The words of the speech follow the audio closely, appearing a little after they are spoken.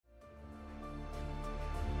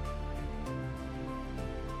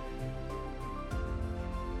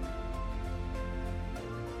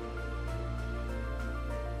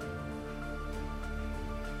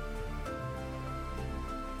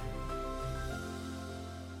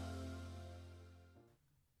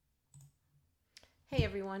Hey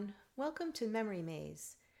everyone, welcome to Memory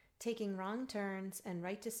Maze, taking wrong turns and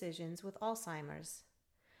right decisions with Alzheimer's.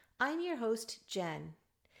 I'm your host, Jen,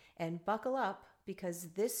 and buckle up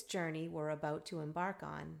because this journey we're about to embark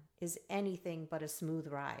on is anything but a smooth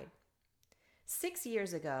ride. 6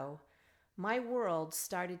 years ago, my world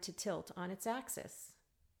started to tilt on its axis.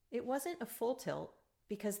 It wasn't a full tilt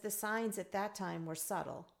because the signs at that time were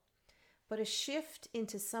subtle, but a shift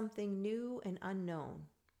into something new and unknown.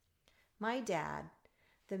 My dad,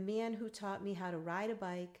 the man who taught me how to ride a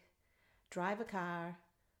bike, drive a car,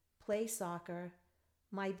 play soccer,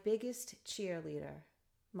 my biggest cheerleader,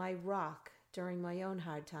 my rock during my own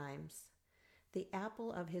hard times, the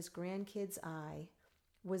apple of his grandkid's eye,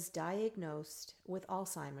 was diagnosed with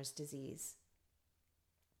Alzheimer's disease.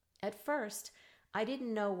 At first, I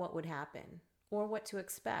didn't know what would happen or what to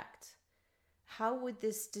expect. How would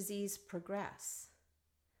this disease progress?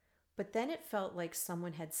 But then it felt like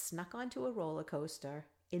someone had snuck onto a roller coaster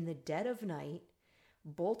in the dead of night,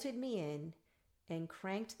 bolted me in, and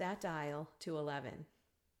cranked that dial to 11.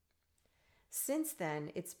 Since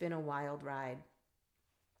then, it's been a wild ride.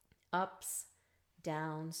 Ups,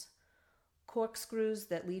 downs, corkscrews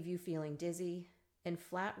that leave you feeling dizzy, and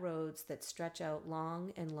flat roads that stretch out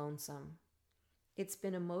long and lonesome. It's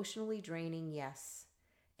been emotionally draining, yes,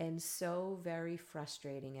 and so very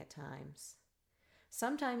frustrating at times.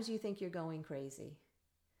 Sometimes you think you're going crazy.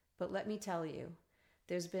 But let me tell you,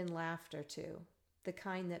 there's been laughter too, the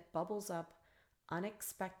kind that bubbles up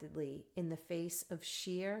unexpectedly in the face of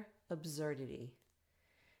sheer absurdity.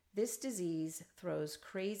 This disease throws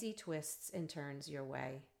crazy twists and turns your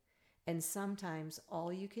way, and sometimes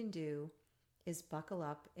all you can do is buckle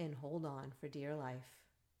up and hold on for dear life.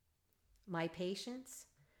 My patience,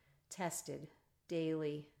 tested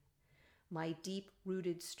daily. My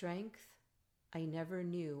deep-rooted strength, I never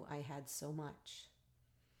knew I had so much.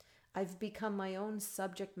 I've become my own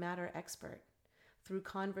subject matter expert through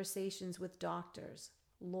conversations with doctors,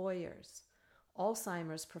 lawyers,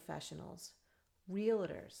 Alzheimer's professionals,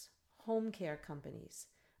 realtors, home care companies,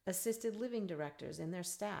 assisted living directors and their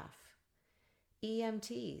staff,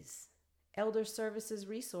 EMTs, elder services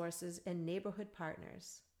resources, and neighborhood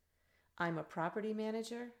partners. I'm a property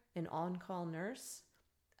manager, an on-call nurse,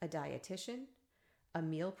 a dietitian, a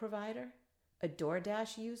meal provider, a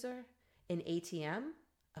DoorDash user, an ATM,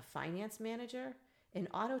 a finance manager, an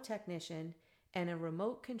auto technician, and a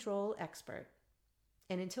remote control expert.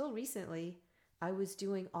 And until recently, I was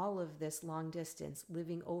doing all of this long distance,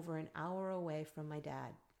 living over an hour away from my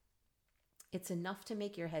dad. It's enough to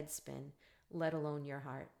make your head spin, let alone your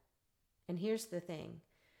heart. And here's the thing,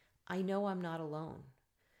 I know I'm not alone.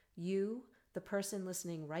 You, the person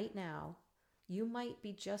listening right now, you might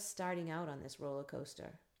be just starting out on this roller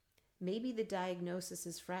coaster. Maybe the diagnosis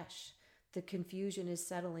is fresh, the confusion is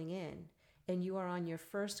settling in, and you are on your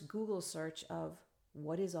first Google search of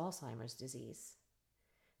what is Alzheimer's disease.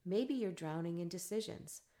 Maybe you're drowning in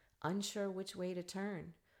decisions, unsure which way to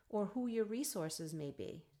turn, or who your resources may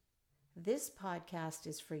be. This podcast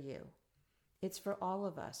is for you. It's for all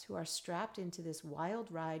of us who are strapped into this wild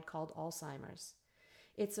ride called Alzheimer's.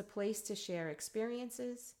 It's a place to share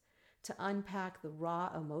experiences, to unpack the raw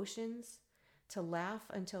emotions, to laugh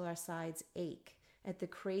until our sides ache at the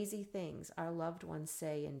crazy things our loved ones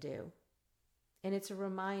say and do. And it's a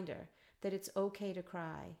reminder that it's okay to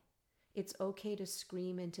cry. It's okay to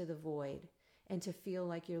scream into the void and to feel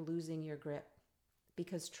like you're losing your grip.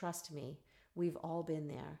 Because trust me, we've all been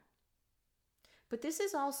there. But this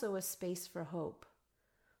is also a space for hope.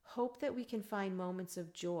 Hope that we can find moments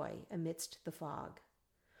of joy amidst the fog.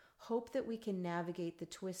 Hope that we can navigate the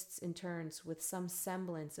twists and turns with some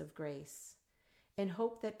semblance of grace. And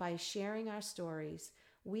hope that by sharing our stories,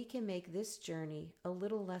 we can make this journey a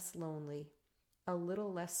little less lonely, a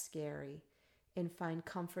little less scary, and find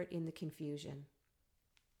comfort in the confusion.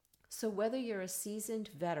 So whether you're a seasoned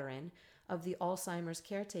veteran of the Alzheimer's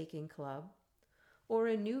Caretaking Club or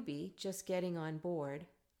a newbie just getting on board,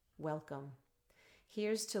 welcome.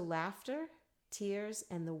 Here's to laughter, tears,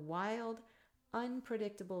 and the wild,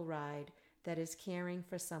 unpredictable ride that is caring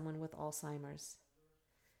for someone with Alzheimer's.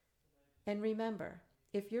 And remember,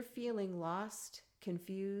 if you're feeling lost,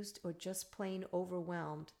 confused, or just plain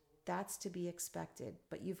overwhelmed, that's to be expected,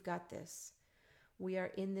 but you've got this. We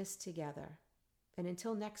are in this together. And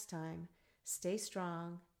until next time, stay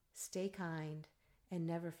strong, stay kind, and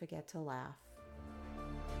never forget to laugh.